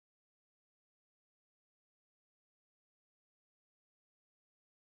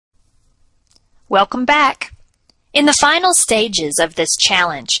Welcome back! In the final stages of this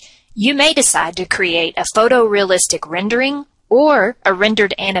challenge, you may decide to create a photorealistic rendering or a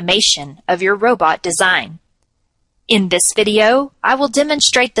rendered animation of your robot design. In this video, I will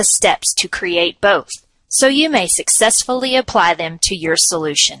demonstrate the steps to create both, so you may successfully apply them to your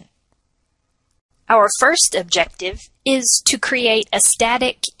solution. Our first objective is to create a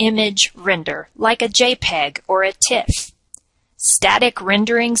static image render, like a JPEG or a TIFF. Static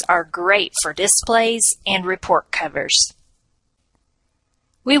renderings are great for displays and report covers.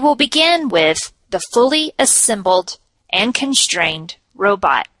 We will begin with the fully assembled and constrained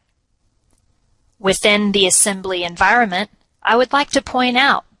robot. Within the assembly environment, I would like to point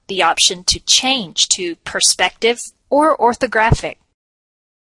out the option to change to perspective or orthographic.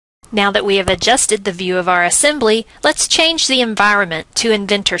 Now that we have adjusted the view of our assembly, let's change the environment to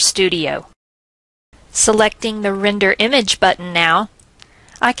Inventor Studio. Selecting the Render Image button now,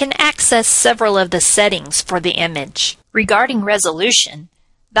 I can access several of the settings for the image. Regarding resolution,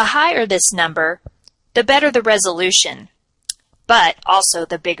 the higher this number, the better the resolution, but also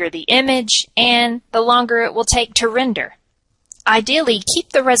the bigger the image and the longer it will take to render. Ideally, keep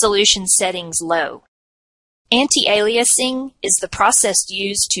the resolution settings low. Anti-aliasing is the process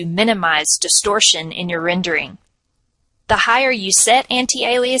used to minimize distortion in your rendering. The higher you set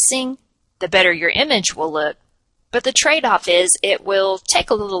anti-aliasing, the better your image will look, but the trade-off is it will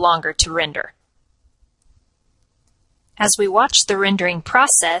take a little longer to render. As we watch the rendering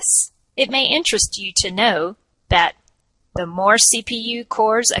process, it may interest you to know that the more CPU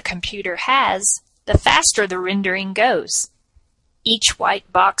cores a computer has, the faster the rendering goes. Each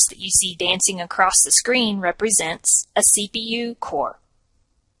white box that you see dancing across the screen represents a CPU core.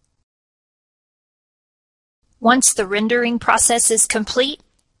 Once the rendering process is complete,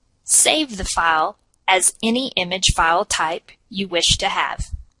 save the file as any image file type you wish to have.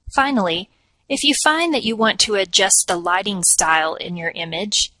 Finally, if you find that you want to adjust the lighting style in your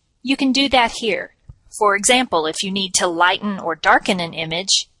image, you can do that here. For example, if you need to lighten or darken an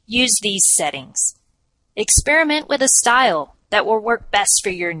image, use these settings. Experiment with a style that will work best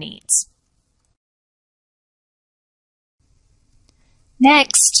for your needs.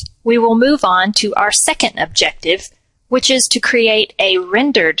 Next, we will move on to our second objective, which is to create a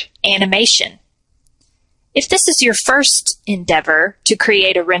rendered animation. If this is your first endeavor to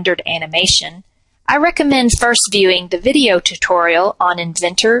create a rendered animation, I recommend first viewing the video tutorial on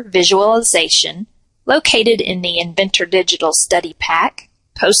Inventor Visualization located in the Inventor Digital Study Pack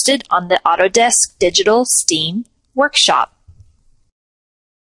posted on the Autodesk Digital STEAM workshop.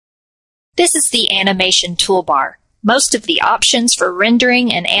 This is the animation toolbar. Most of the options for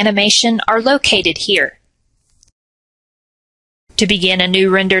rendering and animation are located here. To begin a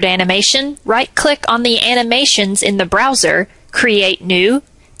new rendered animation, right-click on the animations in the browser, create new,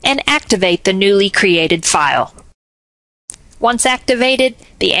 and activate the newly created file. Once activated,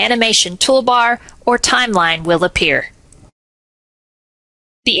 the animation toolbar or timeline will appear.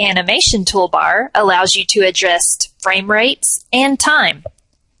 The animation toolbar allows you to adjust frame rates and time.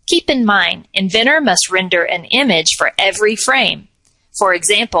 Keep in mind, Inventor must render an image for every frame. For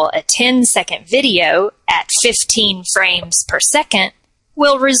example, a 10-second video at 15 frames per second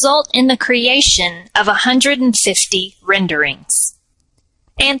will result in the creation of 150 renderings.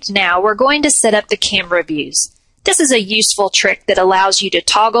 And now we're going to set up the camera views. This is a useful trick that allows you to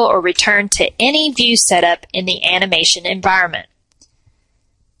toggle or return to any view setup in the animation environment.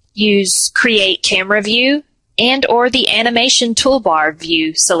 Use Create Camera View and/or the Animation Toolbar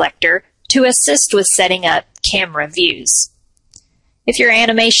View selector to assist with setting up camera views. If your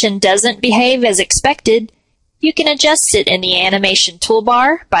animation doesn't behave as expected, you can adjust it in the animation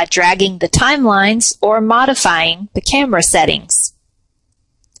toolbar by dragging the timelines or modifying the camera settings.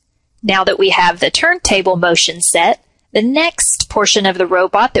 Now that we have the turntable motion set, the next portion of the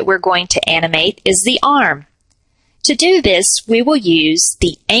robot that we're going to animate is the arm. To do this, we will use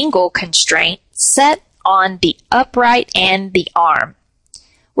the angle constraint set on the upright and the arm.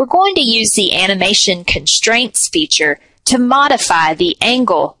 We're going to use the animation constraints feature to modify the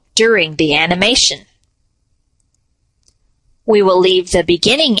angle during the animation. We will leave the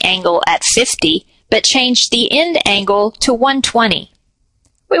beginning angle at 50, but change the end angle to 120.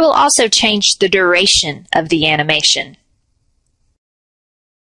 We will also change the duration of the animation.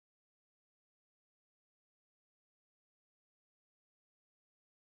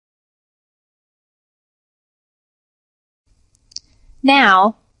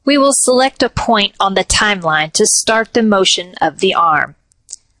 Now, we will select a point on the timeline to start the motion of the arm.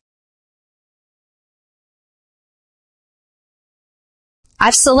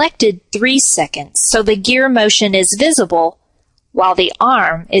 I've selected 3 seconds so the gear motion is visible while the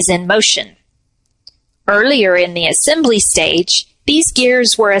arm is in motion. Earlier in the assembly stage, these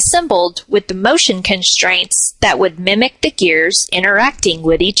gears were assembled with the motion constraints that would mimic the gears interacting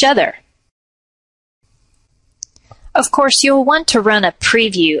with each other. Of course, you'll want to run a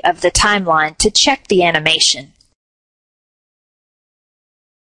preview of the timeline to check the animation.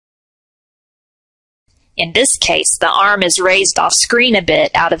 In this case, the arm is raised off screen a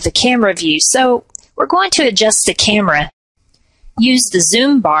bit out of the camera view, so we're going to adjust the camera. Use the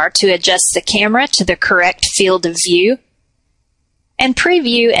zoom bar to adjust the camera to the correct field of view, and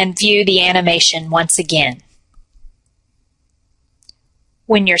preview and view the animation once again.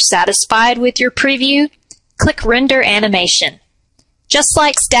 When you're satisfied with your preview, click Render Animation. Just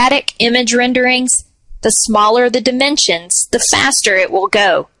like static image renderings, the smaller the dimensions, the faster it will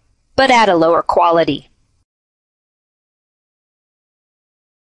go, but at a lower quality.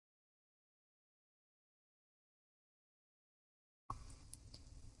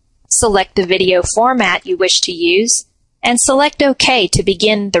 Select the video format you wish to use, and select OK to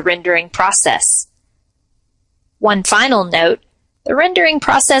begin the rendering process. One final note, the rendering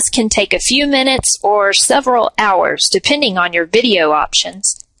process can take a few minutes or several hours depending on your video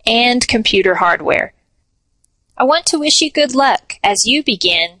options and computer hardware. I want to wish you good luck as you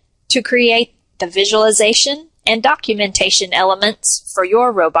begin to create the visualization and documentation elements for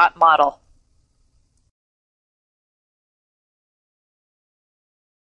your robot model.